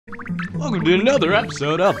Welcome to another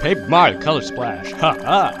episode of Paper Mario Color Splash. Ha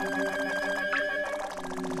ha!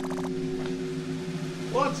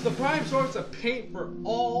 What's the prime source of paint for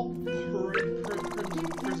all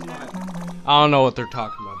Prism Island? I don't know what they're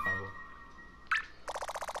talking about,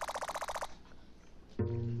 by the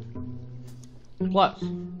way. Plus,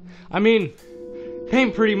 I mean,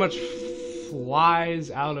 paint pretty much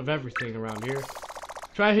flies out of everything around here.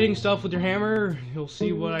 Try hitting stuff with your hammer, you'll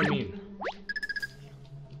see what I mean.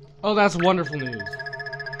 Oh, that's wonderful news.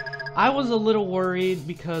 I was a little worried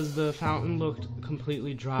because the fountain looked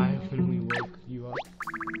completely dry when we woke you up.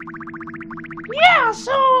 Yeah,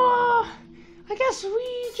 so, I guess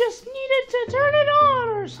we just needed to turn it on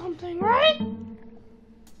or something, right?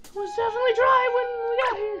 It was definitely dry when we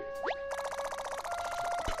got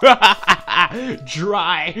here.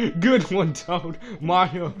 Dry. Good one, Toad.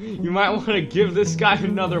 Mario, you might want to give this guy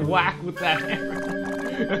another whack with that hammer.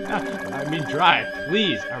 I mean dry,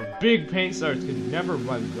 please. Our big paint stars can never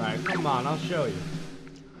run dry. Come on, I'll show you.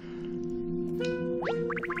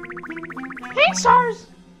 Paint stars?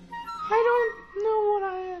 I don't know what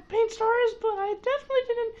a paint star is, but I definitely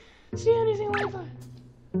didn't see anything like that.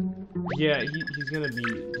 Yeah, he's gonna be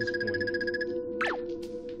disappointed.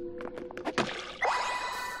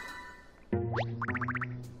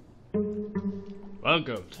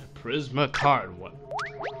 Welcome to Prisma Card One.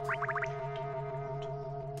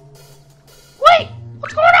 Wait!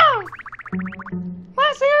 What's going on?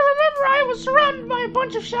 Last thing I remember, I was surrounded by a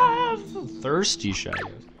bunch of Thirsty shy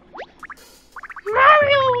guys.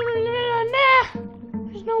 Mario! Nah!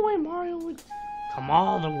 There's no way Mario would Come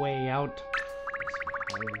all the way out.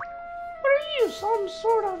 What are you, some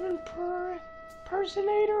sort of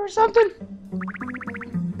impersonator or something?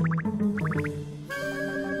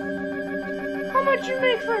 How much you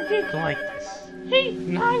make for a gig like this?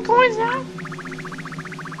 9 coins now?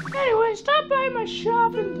 Anyway, stop by my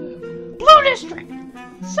shop in the Blue District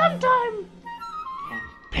sometime and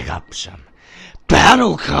Pick up some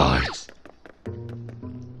battle cards. oh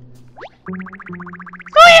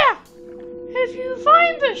yeah! If you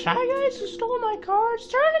find the shy guys who stole my cards,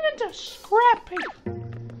 turn them into scrap paper.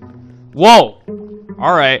 Whoa!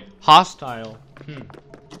 Alright, hostile.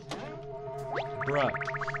 Bruh.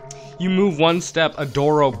 You move one step, a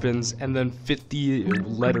door opens, and then 50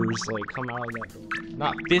 letters like come out of that door.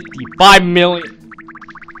 Not 50, 5 million!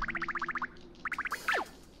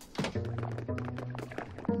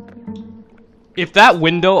 If that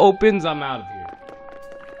window opens, I'm out of here.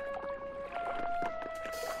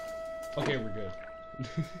 Okay, we're good.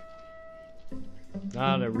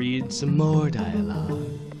 Now to read some more dialogue.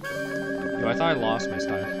 Yo, I thought I lost my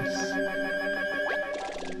stylus.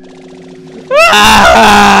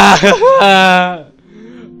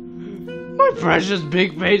 My precious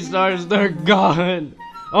big paint stars, they're gone.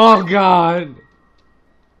 Oh god.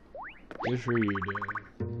 Good for you, dude.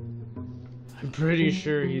 I'm pretty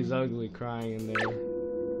sure he's ugly crying in there.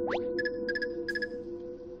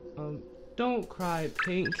 Don't cry,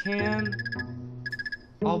 paint can.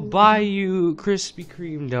 I'll buy you Krispy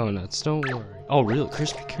Kreme donuts, don't worry. Oh, really?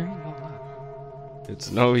 Krispy Kreme? Oh, wow. It's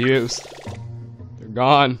no use. They're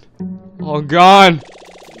gone. All gone.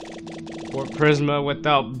 Poor Prisma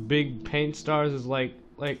without big paint stars is like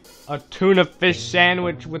a tuna fish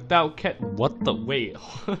sandwich without what the wait?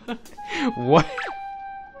 What?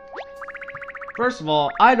 First of all,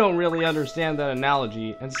 I don't really understand that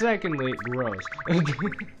analogy, and secondly, gross.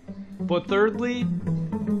 But thirdly,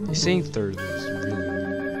 saying thirdly is really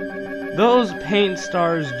weird. Those paint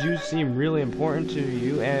stars do seem really important to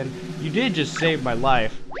you, and you did just save my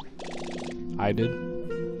life. I did.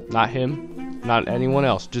 Not him. Not anyone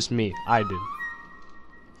else. Just me. I did.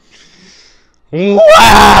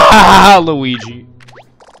 Wow, Luigi.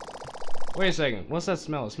 Wait a second. What's that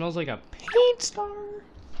smell? It smells like a paint star.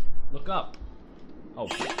 Look up. Oh,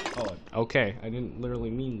 okay. I didn't literally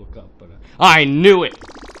mean look up, but I knew it.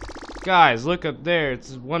 Guys, look up there.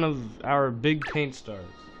 It's one of our big paint stars.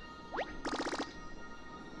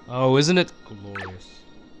 Oh, isn't it glorious?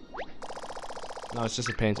 No, it's just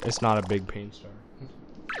a paint. It's not a big paint star.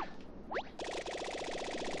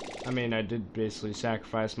 I mean, I did basically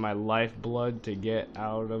sacrifice my lifeblood to get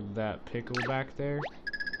out of that pickle back there.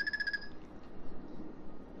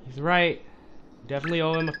 He's right. Definitely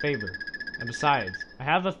owe him a favor. And besides, I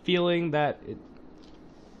have a feeling that it...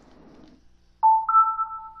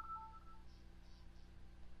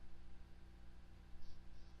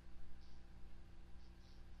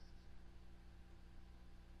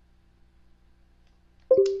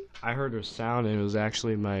 I heard a sound and it was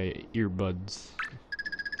actually my earbuds.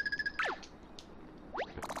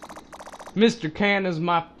 Mr. Can is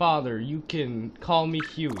my father. You can call me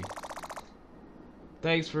Huey.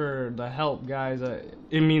 Thanks for the help, guys.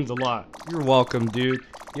 It means a lot. You're welcome, dude.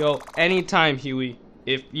 Yo, anytime, Huey.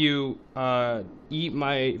 If you eat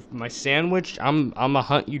my sandwich, I'ma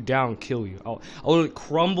hunt you down, kill you. I'll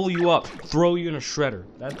crumble you up, throw you in a shredder.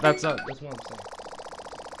 That's what I'm saying.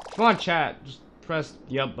 If you want to chat, just press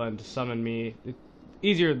the up button to summon me. It's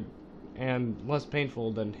easier and less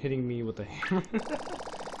painful than hitting me with a hammer.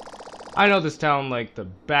 I know this town like the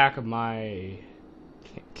back of my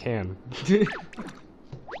can.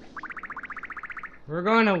 We're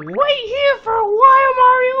gonna wait here for a while,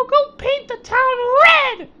 Mario. Go paint the town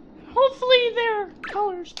red! Hopefully their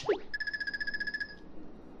colors too.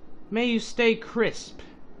 May you stay crisp.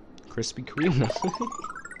 Krispy Kreme.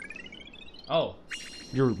 Oh,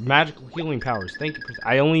 your magical healing powers. Thank you.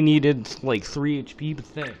 I only needed like 3 HP, but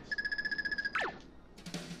thanks.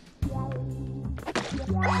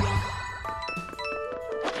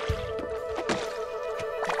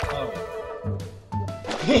 Oh.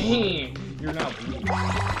 You're not bleeding.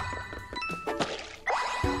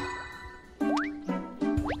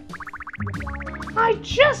 I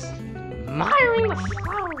just admiring the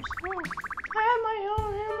flowers. Oh, I have my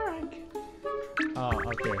own hammer. Oh,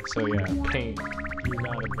 okay. So yeah, paint. You're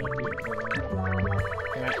not a bucket.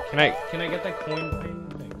 Can I get that coin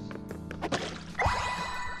paint? Thanks.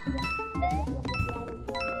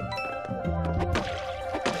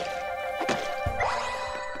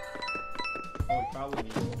 Oh, we probably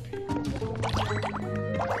need to paint.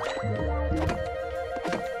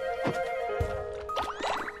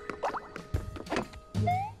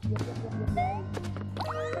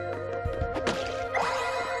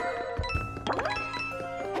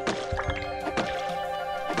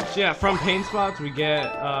 So yeah, from paint spots we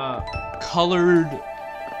get colored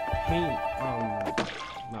paint.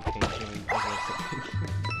 Not paint.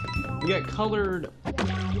 We get colored,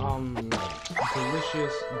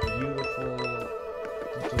 delicious, beautiful,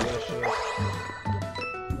 delicious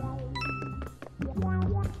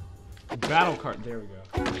battle card. There we go.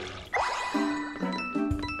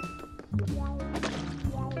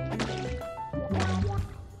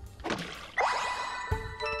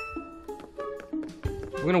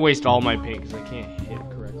 I'm gonna waste all my paint because I can't hit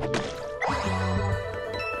correctly.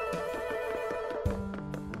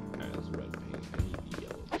 That is red paint. I need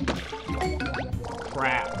yellow.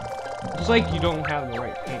 Crap. It's like you don't have the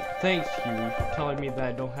right paint. Thanks, Huey, for telling me that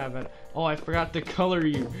I don't have it. Oh, I forgot to color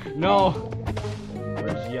you. No.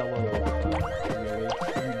 Where's yellow? Really? You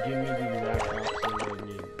give me the exact opposite I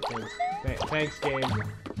need. Thanks, game.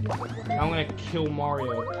 I'm gonna kill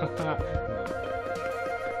Mario.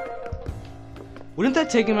 Wouldn't that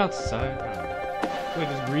take him outside? Wait,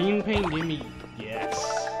 does green paint give me... Yes.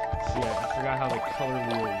 See, I forgot how the color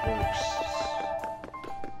wheel works.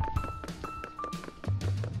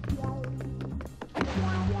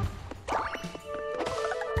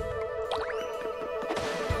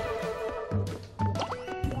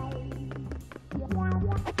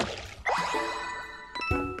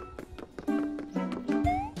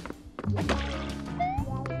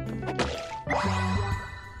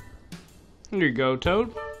 Here you go,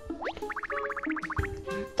 Toad.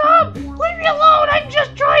 Stop! Leave me alone! I'm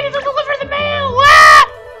just trying to deliver the mail!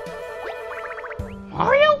 Ah!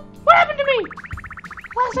 Mario? What happened to me?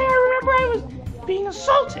 Last thing I remember, I was being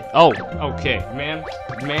assaulted. Oh, okay, ma'am,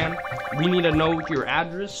 we need to know your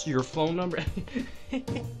address, your phone number,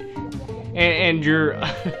 and your...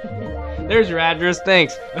 There's your address,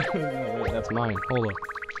 thanks. No, wait, that's mine. Hold up.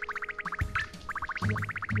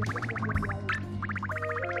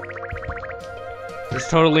 There's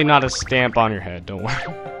totally not a stamp on your head, don't worry.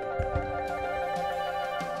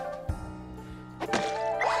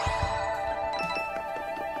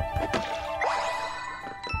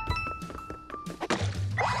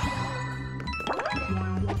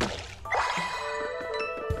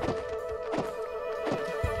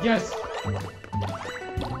 Yes!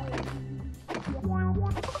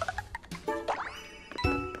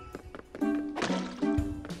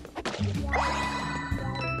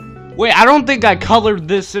 Wait, I don't think I colored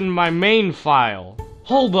this in my main file.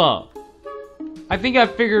 Hold up. I think I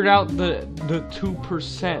figured out the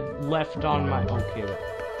 2% left on my... Okay,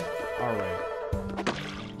 alright.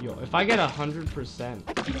 Yo, if I get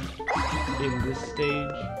 100% in this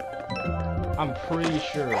stage, I'm pretty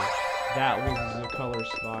sure that was the color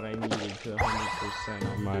spot I needed to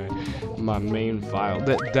 100% on my main file.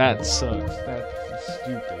 That sucks. That's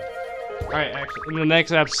stupid. Alright, actually, in the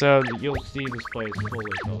next episode, you'll see this place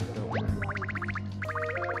fully. Don't worry.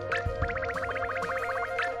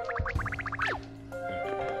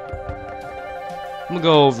 I'm gonna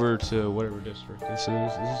go over to whatever district this is.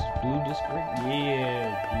 Is this blue district?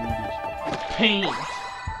 Yeah, blue district. Paint!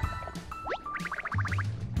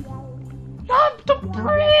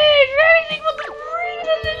 bridge! Anything but the bridge!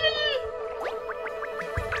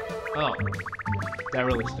 Oh, that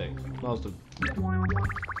really stinks. Most of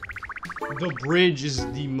the bridge is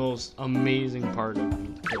the most amazing part of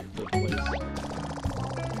the place.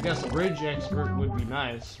 I guess a bridge expert would be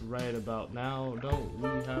nice right about now. Don't we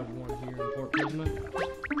have one here in Port Prisma?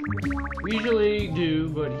 We usually do,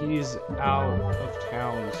 but he's out of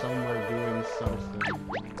town somewhere doing something.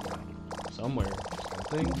 Something?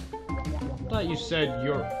 I thought you said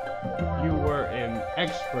you were an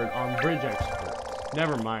expert on bridge experts.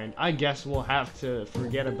 Never mind. I guess we'll have to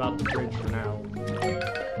forget about the bridge for now.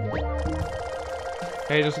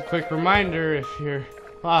 Hey, just a quick reminder, if you're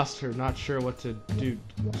lost or not sure what to do,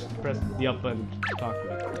 just press the up button to talk to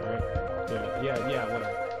me, alright? Yeah,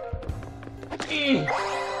 whatever.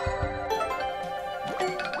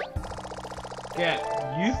 Yeah,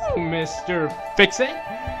 you, Mr. Fix-It?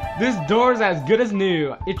 This door's as good as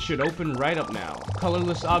new. It should open right up now.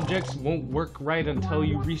 Colorless objects won't work right until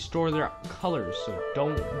you restore their colors, so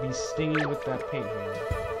don't be stinging with that paint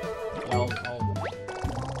hand.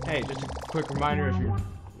 Hey, just a quick reminder, if you're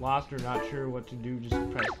lost or not sure what to do, just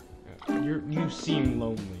press. You seem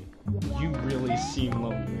lonely. You really seem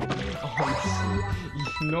lonely. Honestly,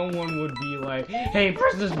 no one would be like, "Hey,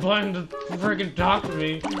 press this button to freaking talk to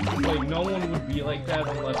me." Like, no one would be like that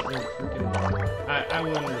unless they're freaking. I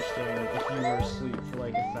would understand if you were asleep for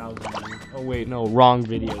like 1,000 years. Oh wait, no, wrong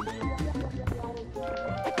video game.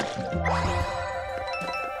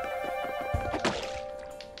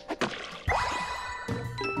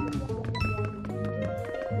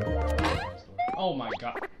 Oh my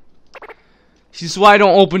god. This is why I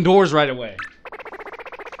don't open doors right away.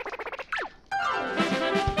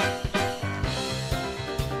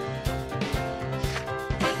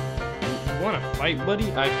 You wanna fight, buddy?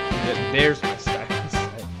 There's my stylus.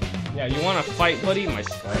 Yeah, you wanna fight, buddy? My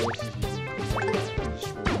stylus is easy.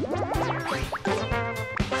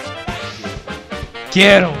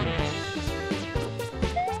 Get him!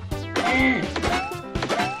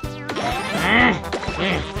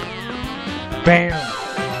 Bam!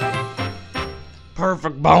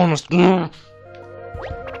 Perfect bonus. If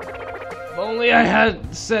only I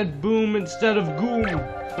had said boom instead of goom.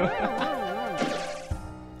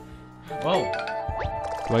 Whoa.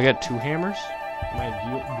 Do I get 2 hammers? Am I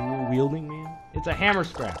dual wielding, man? It's a hammer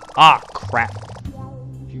scrap. Ah, crap.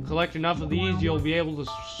 If you collect enough of these, you'll be able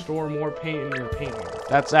to store more paint in your paint hammer.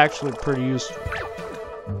 That's actually pretty useful.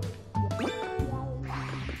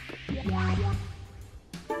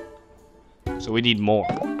 So we need more.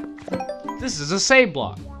 This is a save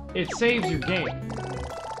block. It saves your game.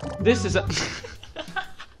 This is a...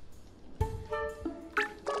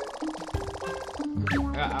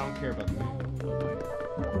 I don't care about the game.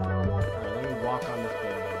 Alright, let me walk on this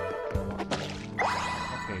game.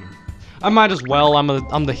 Okay. I might as well.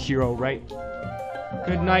 I'm the hero, right?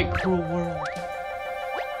 Good night, cruel world.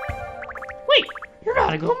 Wait, you're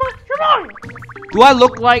not a Goomba, you're Mario. Do I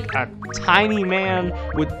look like a tiny man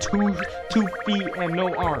with two feet and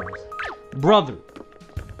no arms? Brother,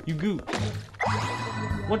 you goof.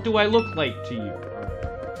 What do I look like to you?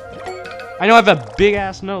 I know I have a big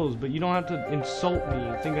ass nose, but you don't have to insult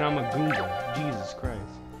me thinking I'm a Goomba. Jesus Christ.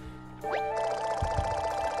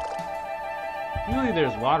 Usually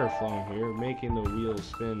there's water flowing here, making the wheels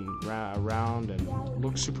spin around and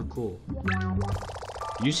look super cool.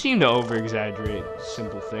 You seem to over-exaggerate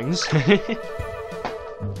simple things. I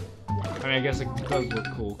mean, I guess it does look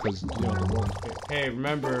cool because, you know, the world's big. Hey,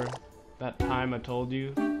 remember that time I told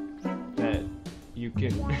you that you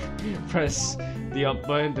can press the up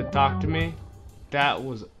button to talk to me? That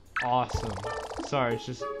was awesome. Sorry, it's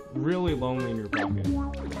just really lonely in your pocket.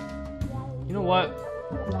 You know what?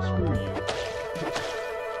 Screw you.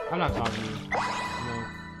 I'm not talking to you.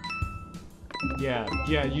 No.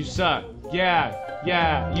 Yeah, you suck. Yeah,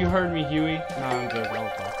 you heard me, Huey. No, I'm joking. I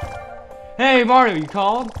won't talk to you. Hey, Mario, you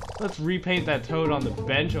called? Let's repaint that toad on the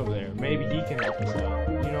bench over there. Maybe he can help us out.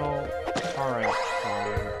 You know, alright,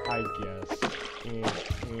 fine, I guess.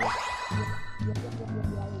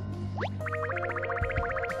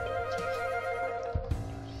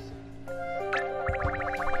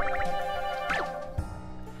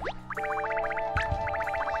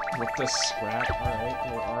 With the scrap,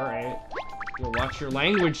 alright. You'll watch your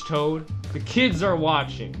language, Toad. The kids are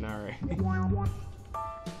watching, alright.